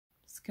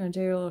going to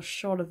do a little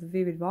shot of the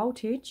Vivid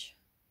Voltage.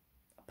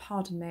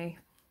 Pardon me.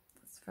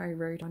 That's very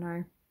rude, I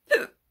know.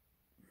 Get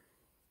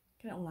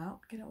it all out.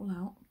 Get it all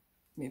out.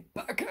 Me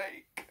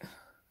backache.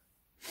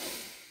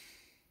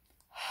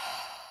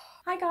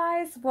 Hi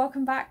guys,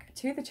 welcome back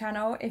to the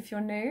channel. If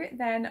you're new,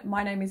 then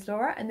my name is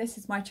Laura and this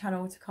is my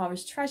channel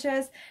Takara's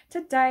Treasures.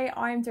 Today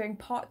I'm doing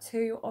part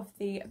 2 of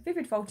the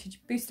Vivid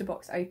Voltage booster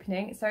box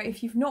opening. So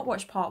if you've not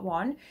watched part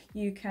 1,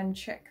 you can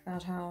check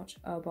that out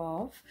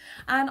above.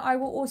 And I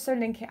will also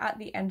link it at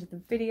the end of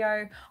the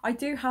video. I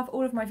do have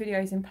all of my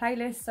videos in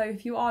playlists, so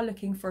if you are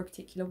looking for a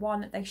particular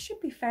one, they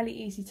should be fairly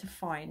easy to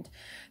find.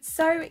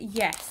 So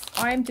yes,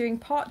 I am doing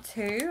part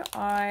 2.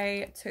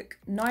 I took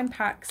 9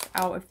 packs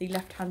out of the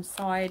left hand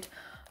side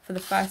for the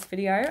first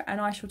video,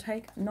 and I shall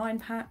take 9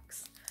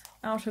 packs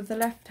out of the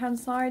left hand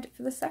side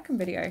for the second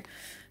video.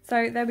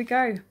 So there we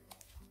go.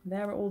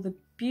 There are all the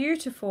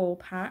beautiful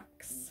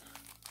packs.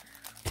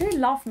 I do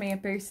love me a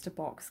booster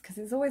box because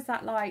there's always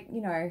that, like, you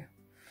know,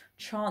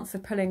 chance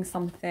of pulling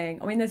something.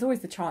 I mean, there's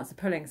always the chance of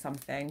pulling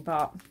something,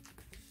 but,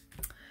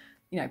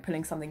 you know,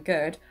 pulling something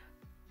good.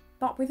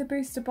 But with a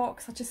booster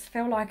box, I just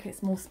feel like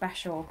it's more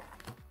special.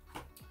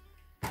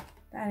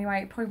 But anyway,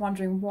 you're probably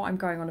wondering what I'm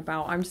going on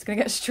about. I'm just going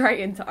to get straight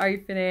into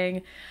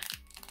opening.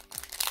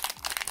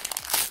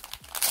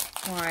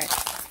 Right,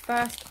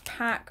 first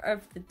pack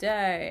of the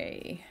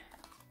day.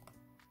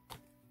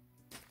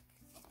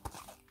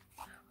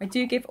 I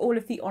do give all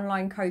of the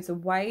online codes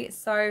away.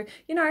 So,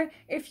 you know,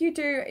 if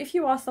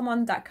you are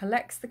someone that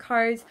collects the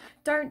codes,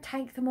 don't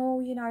take them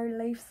all, you know,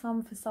 leave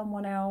some for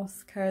someone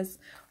else, because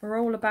we're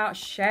all about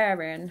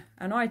sharing.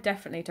 And I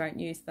definitely don't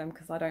use them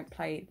because I don't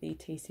play the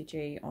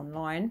TCG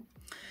online.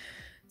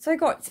 So I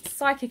got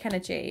Psychic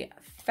Energy,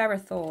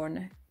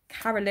 Ferrothorn,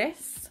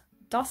 Carolis,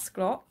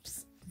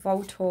 Dusclops,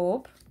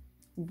 Voltorb,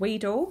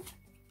 Weedle,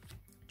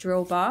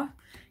 Drillbur,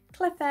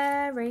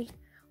 Clefairy,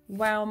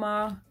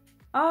 Welmer.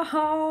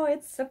 Oh,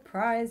 it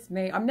surprised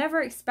me. I'm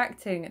never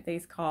expecting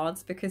these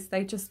cards because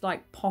they just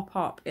like pop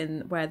up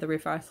in where the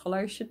reverse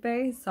holo should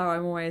be. So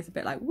I'm always a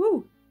bit like,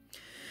 woo.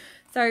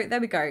 So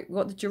there we go. We've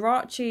got the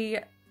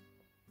Jirachi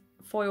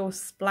foil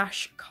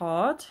splash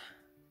card.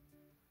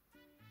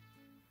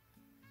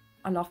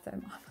 I love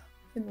them.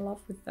 I'm in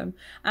love with them.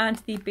 And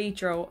the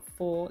Beedrill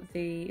for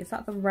the, is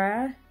that the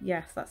rare?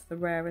 Yes, that's the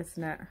rare,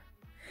 isn't it?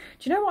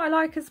 Do you know what I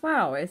like as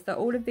well? Is that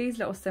all of these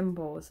little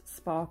symbols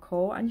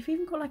sparkle, and you've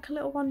even got like a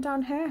little one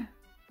down here.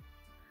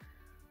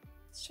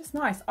 It's just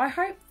nice. I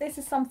hope this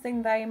is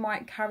something they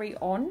might carry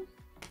on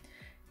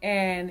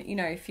in, you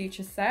know,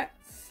 future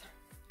sets,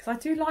 because I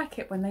do like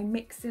it when they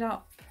mix it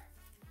up.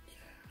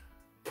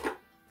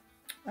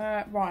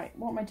 Right,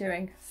 what am I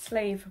doing?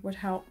 Sleeve would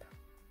help.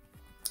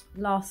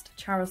 Last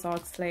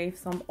Charizard sleeve,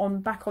 so I'm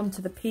back onto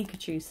the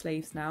Pikachu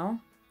sleeves now.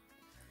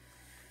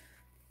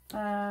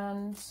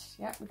 And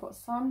yeah, we've got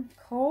some.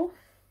 Cool.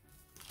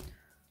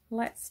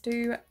 Let's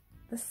do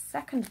the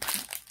second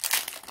pack.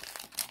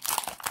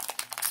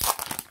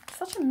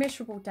 Such a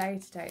miserable day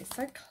today. It's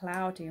so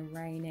cloudy and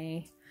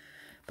rainy,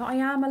 but I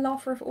am a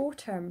lover of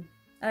autumn.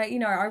 You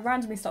know, I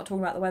randomly start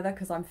talking about the weather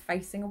because I'm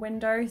facing a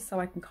window, so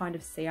I can kind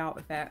of see out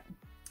of it.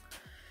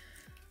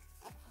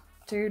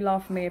 Do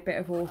love me a bit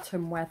of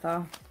autumn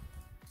weather.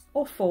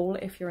 Or fall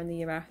if you're in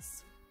the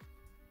US.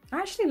 I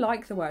actually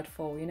like the word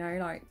fall, you know,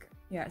 like,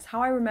 yeah, it's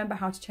how I remember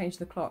how to change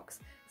the clocks.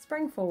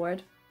 Spring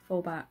forward,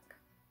 fall back.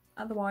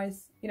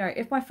 Otherwise, you know,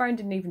 if my phone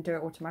didn't even do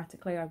it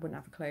automatically, I wouldn't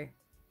have a clue.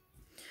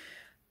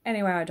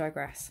 Anyway, I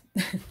digress.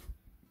 So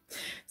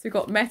we've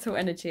got Metal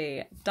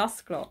Energy,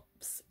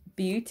 Dusclops,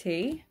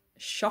 Beauty,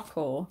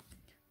 Shockle,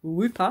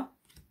 Wooper,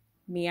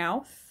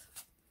 Meowth,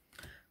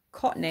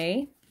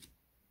 Cottony,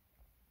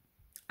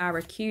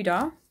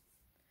 Arrokuda,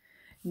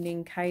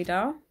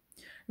 Nincada,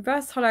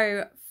 Reverse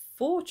Holo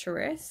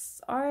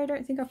Fortress. I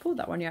don't think I've pulled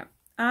that one yet.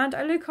 And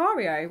a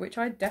Lucario, which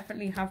I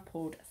definitely have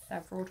pulled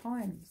several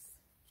times.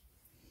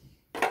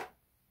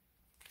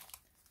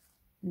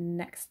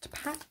 Next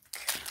pack.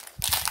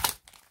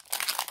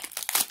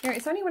 You know,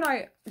 it's only when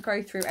I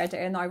go through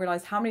editing that I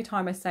realise how many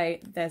times I say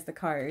there's the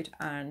code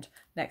and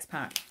next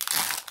pack.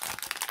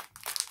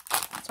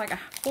 It's like a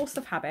force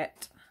of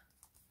habit.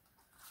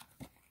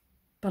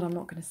 But I'm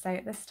not going to say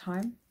it this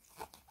time.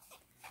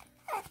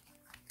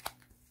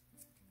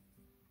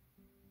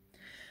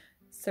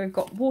 So we've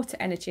got Water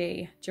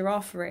Energy,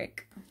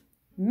 Girafarig,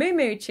 Moo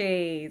Moo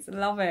Cheese,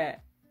 love it,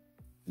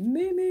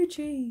 Moo Moo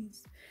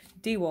Cheese,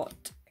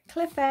 Dewott,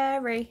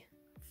 Clefairy,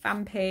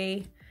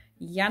 Fampi,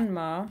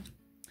 Yanma,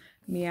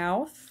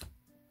 Meowth,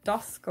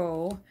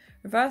 Duskull,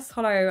 Reverse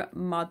Holo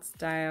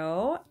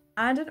Mudsdale,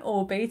 and an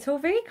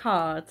Orbeetle V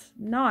card.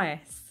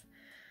 Nice.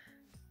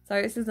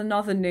 So this is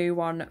another new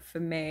one for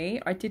me.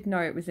 I did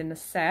know it was in the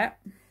set,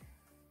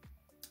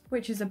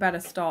 which is a better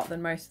start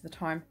than most of the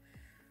time.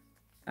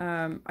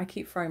 I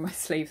keep throwing my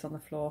sleeves on the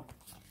floor,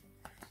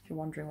 if you're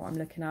wondering what I'm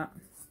looking at.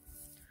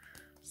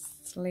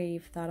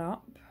 Sleeve that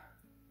up.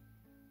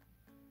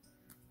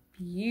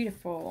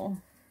 Beautiful.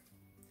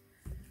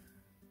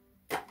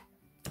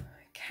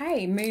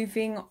 Okay,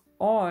 moving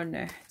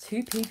on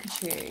to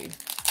Pikachu.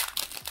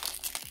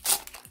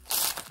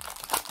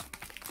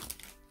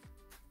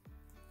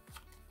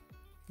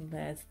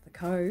 There's the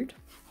code.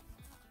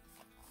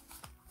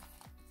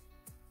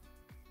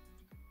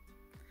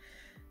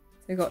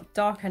 So we've got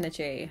Dark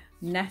Energy,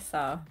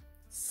 Nessa,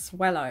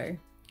 Swellow,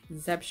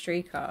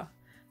 Zebstreaker,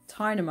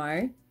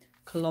 Dynamo,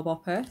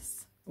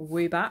 Clobopus,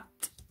 Woobat,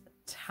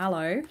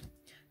 Tallow,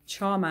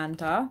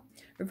 Charmander,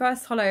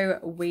 Reverse Hollow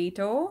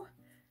Weedle,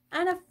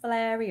 and a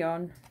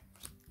Flareon.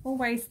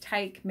 Always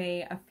take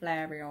me a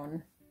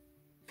Flareon.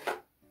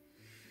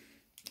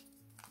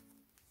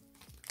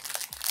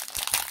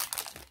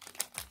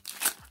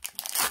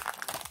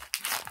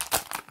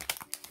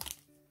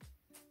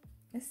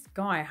 This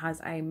guy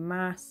has a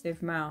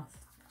massive mouth.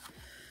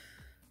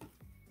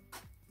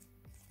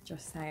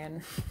 Just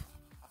saying.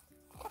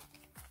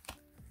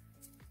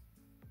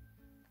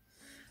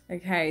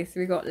 Okay, so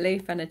we got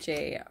Leaf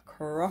Energy,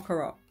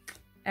 Krokorok,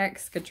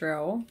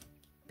 Excadrill,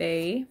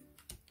 Bee,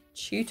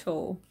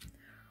 Tootle,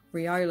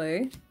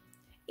 Riolu,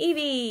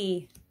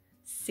 Eevee,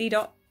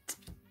 Seedot,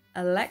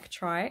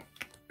 Electrike,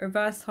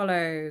 Reverse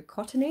Hollow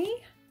Cottony,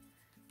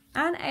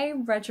 and a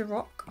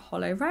Regirock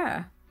Hollow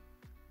Rare.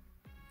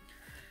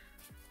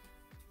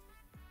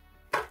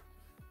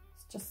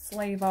 Let's just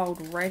sleeve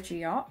old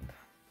Reggie up.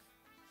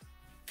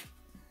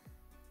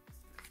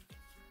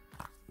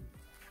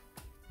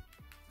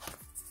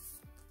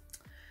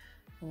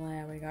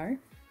 There we go.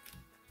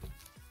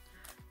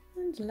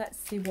 And let's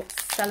see what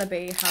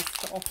Celebi has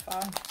to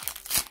offer.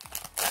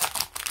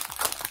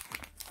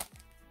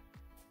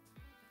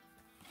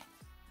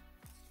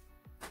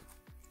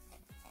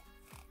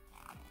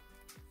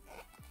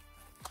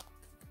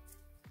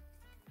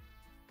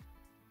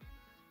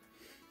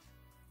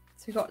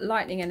 So we've got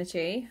Lightning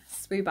Energy,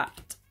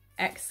 Swoobat,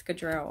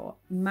 Excadrill,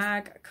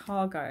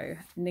 Magcargo,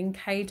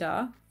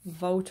 Nincada,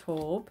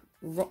 Voltorb,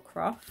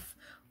 Rockruff,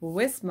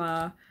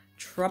 Whismur,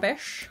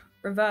 Trubbish,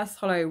 Reverse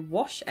Hollow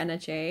Wash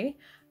Energy,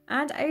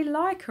 and a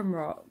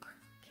Lycanroc.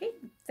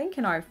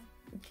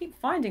 Keep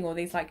finding all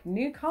these like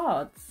new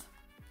cards.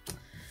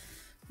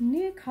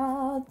 New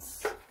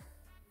cards.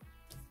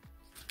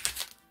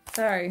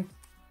 So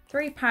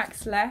 3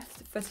 packs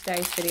left for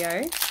today's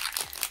video.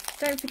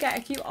 Don't forget,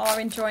 if you are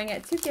enjoying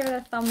it, to give it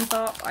a thumbs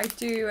up. I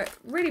do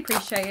really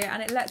appreciate it,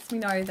 and it lets me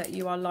know that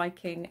you are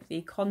liking the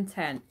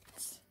content.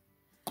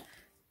 If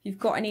you've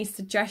got any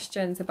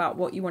suggestions about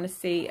what you want to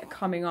see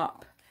coming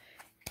up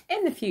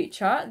in the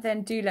future,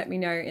 then do let me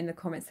know in the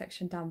comment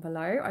section down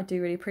below. I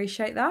do really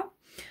appreciate that.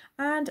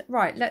 And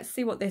right, let's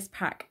see what this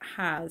pack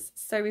has.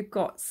 So we've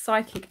got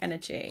Psychic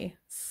Energy,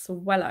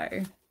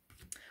 Swellow,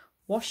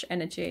 Wash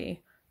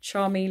Energy,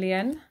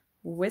 Charmeleon,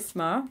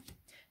 Whismur,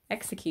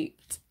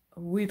 Execute,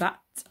 Woobat,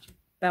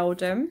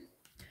 Beldum,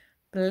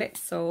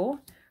 Blitzel,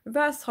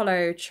 Reverse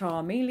Hollow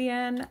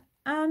Charmeleon,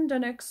 and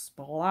an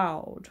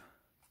Explode.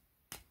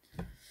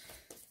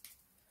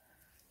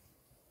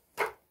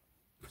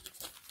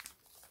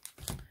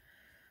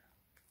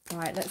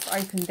 Right, let's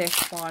open this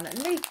one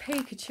and leave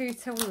Pikachu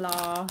till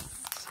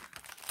last.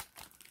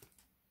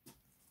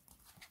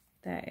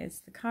 There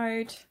is the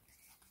code.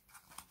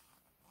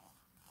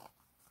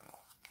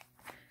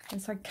 I'm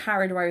so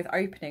carried away with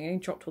opening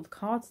and dropped all the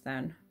cards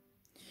then.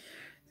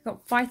 We've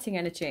got Fighting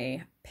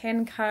Energy,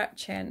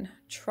 Pincurchin,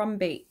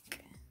 Trumbeak.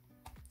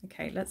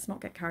 Okay, let's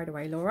not get carried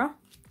away, Laura.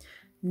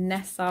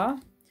 Nessa,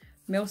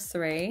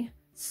 Milcery,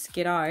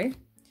 Skiddo,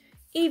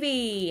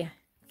 Eevee,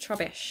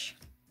 Trubbish,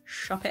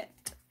 Shuppet,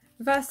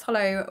 Reverse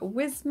Hollow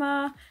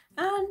Whismur,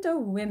 and a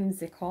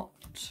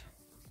Whimsicott.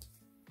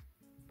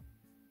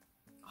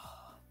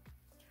 Oh,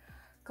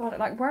 God,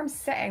 like where I'm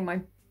sitting,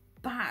 my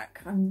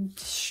back, I'm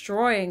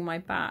destroying my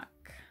back.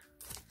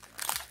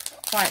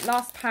 Right,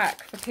 last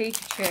pack for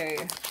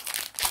Pikachu.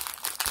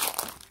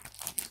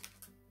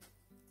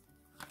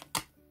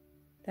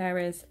 There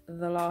is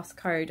the last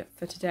code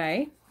for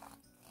today.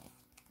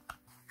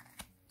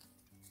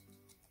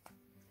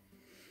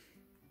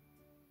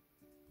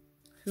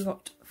 We've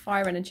got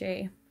Fire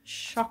Energy,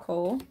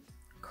 Shuckle,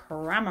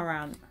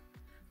 Cramorant,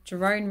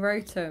 Drone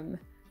Rotom,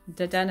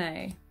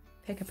 Dedenne,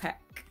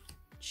 Pick-a-Peck,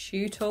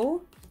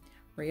 Tootle,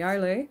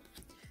 Riolu,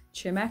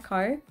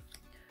 Chimecho,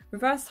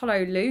 Reverse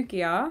Hollow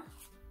Lugia,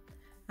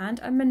 and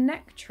a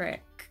Manectric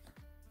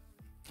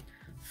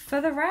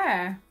for the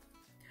rare.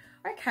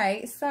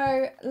 Okay,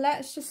 so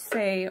let's just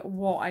see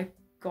what I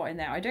got in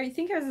there. I don't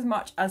think it was as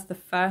much as the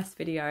first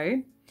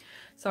video.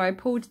 So I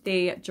pulled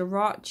the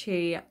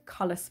Jirachi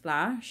Colour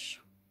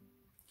Splash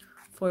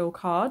foil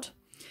card,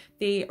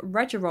 the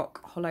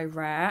Regirock Hollow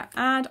Rare,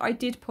 and I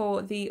did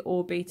pull the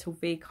Orbeetle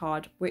V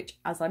card, which,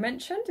 as I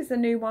mentioned, is a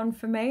new one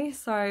for me.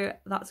 So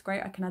that's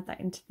great. I can add that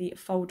into the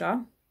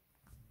folder.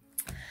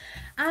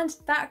 And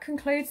that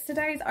concludes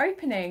today's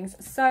openings.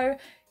 So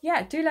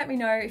yeah, do let me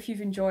know if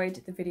you've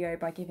enjoyed the video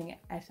by giving it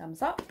a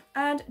thumbs up.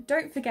 And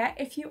don't forget,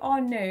 if you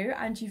are new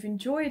and you've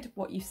enjoyed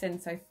what you've seen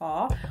so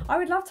far, I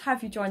would love to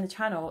have you join the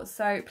channel.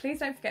 So please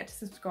don't forget to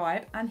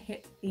subscribe and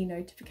hit the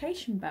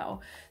notification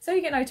bell so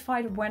you get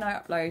notified when I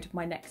upload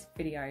my next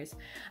videos.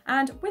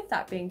 And with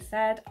that being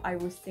said, I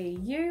will see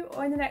you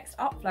on the next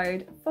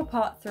upload for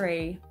part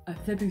 3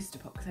 of the booster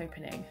box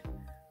opening.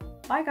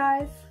 Bye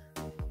guys.